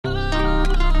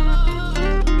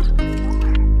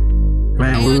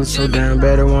Man, we was so damn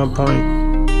bad at one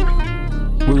point.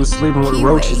 We was sleeping with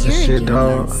roaches and shit,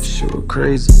 dawg. Shit was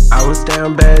crazy. I was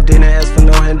down bad, didn't ask for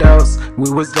no handouts.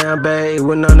 We was down bad, it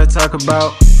was nothing to talk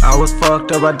about. I was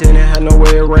fucked up, I didn't have no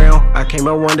way around. I came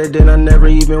up one day, then I never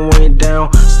even went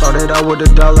down. Started out with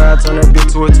 $1, I turned that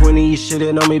bitch to a 20. You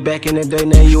shitted on me back in the day,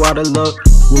 now you out of luck.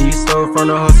 When you stole from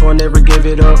the hustle, I never gave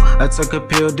it up. I took a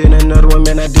pill, then another one,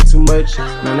 man, I did too much.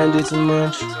 Man, I did too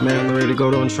much. Man, I'm ready to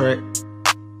go on track.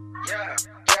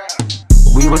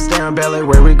 We was down bad, like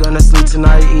where we gonna sleep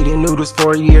tonight. Eating noodles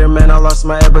for a year, man, I lost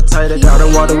my appetite. I got a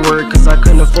water work, cause I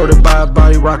couldn't afford to buy a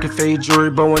body rockin' fade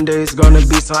jewelry. But one day it's gonna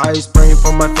be some ice. Praying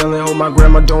for my family, hope my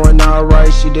grandma doing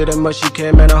alright. She did as much she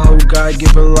can, man, I hope God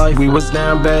give her life. We was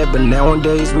down bad, but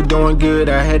nowadays we doing good.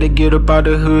 I had to get up out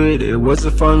the hood, it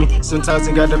wasn't for me. Sometimes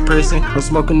it got depressing, I'm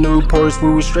smoking Newports,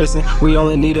 we was stressing. We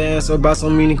only need an answer about so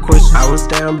many questions. I was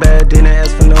down bad, didn't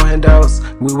ask for no handouts.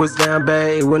 We was down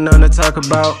bad, it was nothing to talk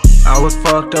about. I was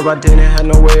fucked up, I didn't have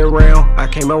no way around. I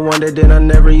came up one day, then I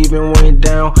never even went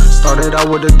down. Started out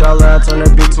with $1, I turned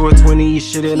that bitch to a 20. You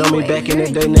shitted on me back in the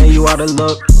day, now you out of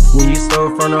luck. When you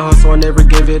stole from the hustle, I never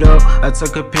gave it up. I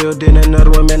took a pill, then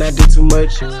another one, man, I did too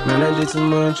much. Man, I did too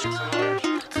much.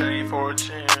 Tae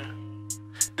Fortune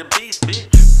Da Beast, bitch.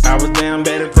 I was down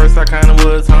bad at first, I kinda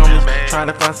was homeless. Trying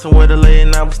to find somewhere to lay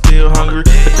and I was still hungry.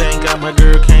 But thank God my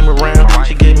girl came around.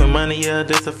 She gave me money, yeah,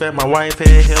 that's a fact. My wife had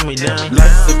held me down.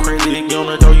 Life is a crazy, they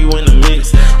gonna throw you in the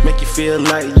mix. Make you feel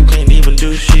like you can't even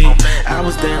do shit. I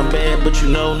was down bad, but you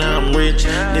know now I'm rich.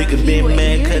 Nigga been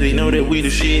mad cause they know that we the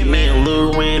shit. Man,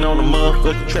 Luh Redd on the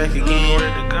motherfucking track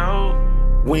again.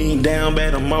 We ain't down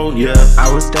bad no more, yeah.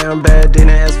 I was down bad, didn't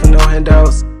ask for no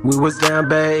handouts. We was down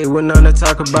bad, it was nothing to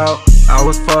talk about. I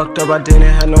was fucked up, I didn't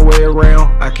have no way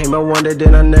around. I came up one day,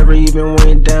 then I never even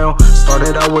went down.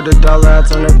 Started out with $1, I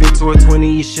turned that bitch to a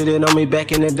 20. You shitted on me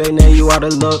back in the day, now you out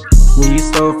of luck. When you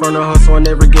stole from the hustle, I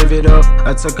never gave it up.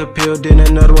 I took a pill, then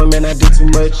another one, man, I did too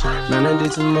much. Man, I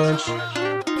did too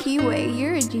much. P-Way,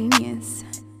 you're a genius.